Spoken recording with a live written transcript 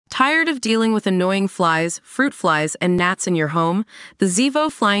Tired of dealing with annoying flies, fruit flies, and gnats in your home? The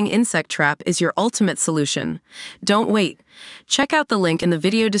Zevo Flying Insect Trap is your ultimate solution. Don't wait. Check out the link in the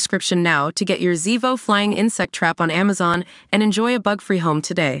video description now to get your Zevo Flying Insect Trap on Amazon and enjoy a bug-free home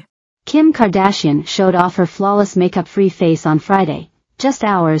today. Kim Kardashian showed off her flawless makeup-free face on Friday, just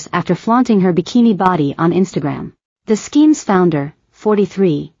hours after flaunting her bikini body on Instagram. The scheme's founder,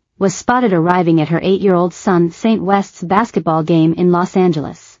 43, was spotted arriving at her 8-year-old son St. West's basketball game in Los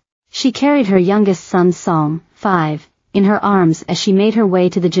Angeles. She carried her youngest son Psalm, 5, in her arms as she made her way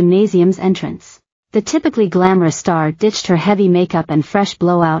to the gymnasium's entrance. The typically glamorous star ditched her heavy makeup and fresh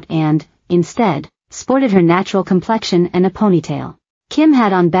blowout and, instead, sported her natural complexion and a ponytail. Kim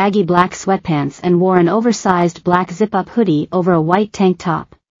had on baggy black sweatpants and wore an oversized black zip-up hoodie over a white tank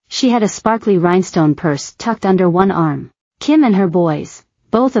top. She had a sparkly rhinestone purse tucked under one arm. Kim and her boys,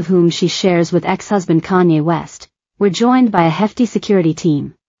 both of whom she shares with ex-husband Kanye West, were joined by a hefty security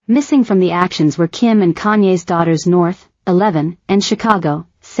team. Missing from the actions were Kim and Kanye's daughters North, 11, and Chicago,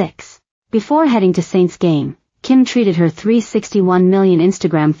 6. Before heading to Saints game, Kim treated her 361 million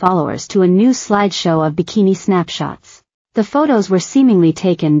Instagram followers to a new slideshow of bikini snapshots. The photos were seemingly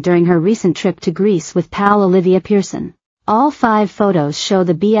taken during her recent trip to Greece with pal Olivia Pearson. All 5 photos show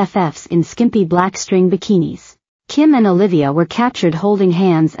the BFFs in skimpy black string bikinis. Kim and Olivia were captured holding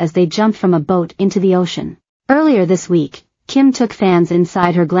hands as they jumped from a boat into the ocean. Earlier this week, Kim took fans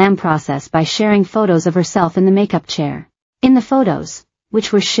inside her glam process by sharing photos of herself in the makeup chair. In the photos,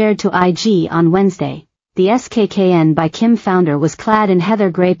 which were shared to IG on Wednesday, the SKKN by Kim founder was clad in heather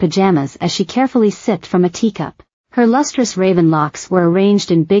gray pajamas as she carefully sipped from a teacup. Her lustrous raven locks were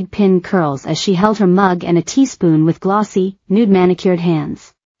arranged in big pin curls as she held her mug and a teaspoon with glossy, nude manicured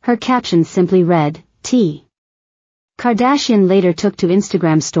hands. Her caption simply read, "Tea." Kardashian later took to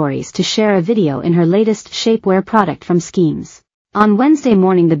Instagram stories to share a video in her latest shapewear product from Schemes. On Wednesday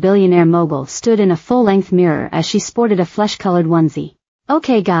morning, the billionaire mogul stood in a full-length mirror as she sported a flesh-colored onesie.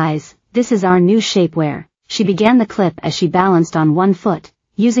 "Okay guys, this is our new shapewear," she began the clip as she balanced on one foot,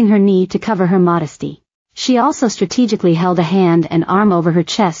 using her knee to cover her modesty. She also strategically held a hand and arm over her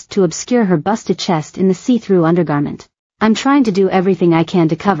chest to obscure her busted chest in the see-through undergarment. "I'm trying to do everything I can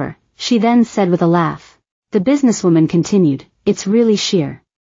to cover," she then said with a laugh. The businesswoman continued, "It's really sheer.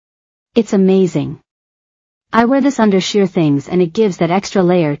 It's amazing. I wear this under sheer things and it gives that extra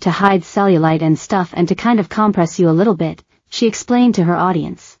layer to hide cellulite and stuff and to kind of compress you a little bit," she explained to her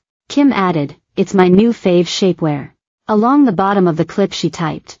audience. Kim added, "It's my new fave shapewear." Along the bottom of the clip she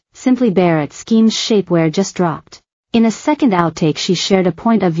typed, "Simply Bare at Schemes shapewear just dropped." In a second outtake she shared a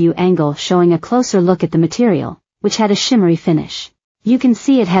point-of-view angle showing a closer look at the material, which had a shimmery finish. "You can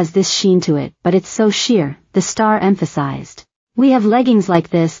see it has this sheen to it, but it's so sheer," the star emphasized. "We have leggings like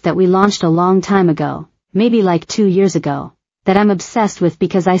this that we launched a long time ago, maybe like 2 years ago, that I'm obsessed with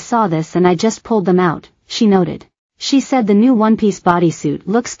because I saw this and I just pulled them out," she noted. She said the new one-piece bodysuit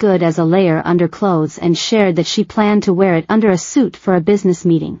looks good as a layer under clothes and shared that she planned to wear it under a suit for a business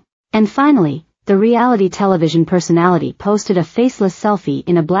meeting. And finally, the reality television personality posted a faceless selfie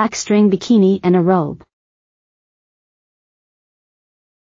in a black string bikini and a robe.